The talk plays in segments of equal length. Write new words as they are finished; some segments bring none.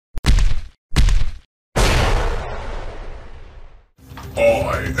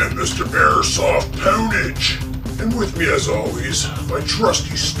I am Mr. Airsoft Poundage, and with me as always, my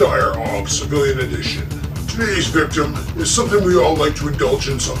trusty Steyr AUG Civilian Edition. Today's victim is something we all like to indulge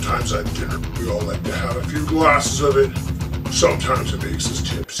in sometimes at dinner. We all like to have a few glasses of it. Sometimes it makes us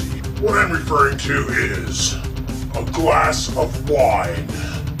tipsy. What I'm referring to is a glass of wine.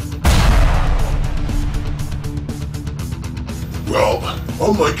 Well,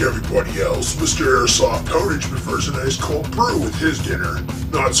 unlike everybody else, Mr. Airsoft Poundage prefers a nice cold brew with his dinner,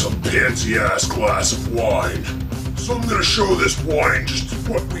 not some pansy-ass glass of wine. So I'm gonna show this wine just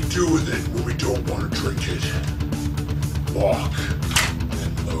what we do with it when we don't want to drink it. Lock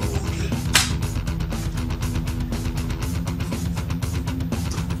and load.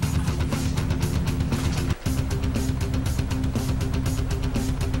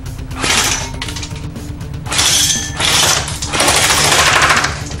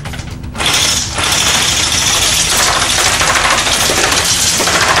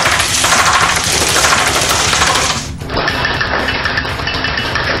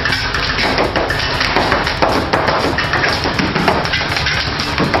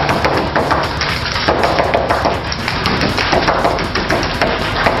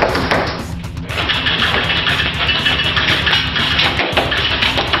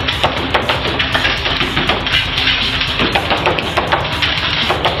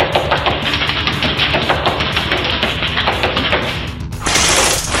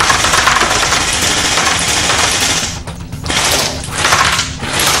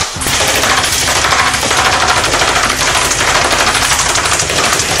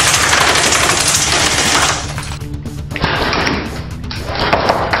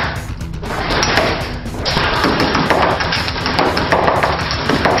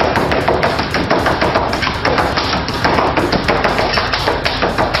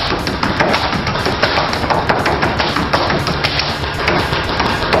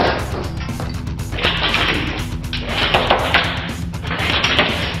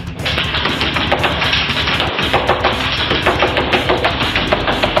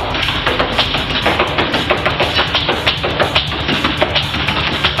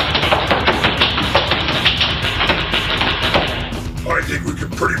 I think we can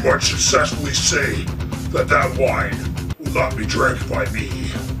pretty much successfully say that that wine will not be drank by me.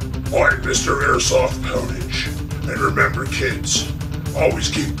 I'm Mr. Airsoft Poundage. And remember, kids, always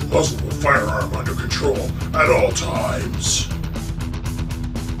keep the muzzle of a firearm under control at all times.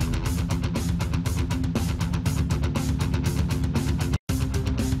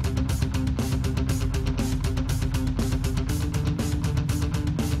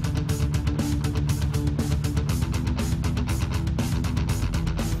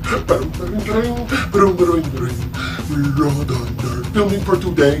 We're all done our filming for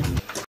today.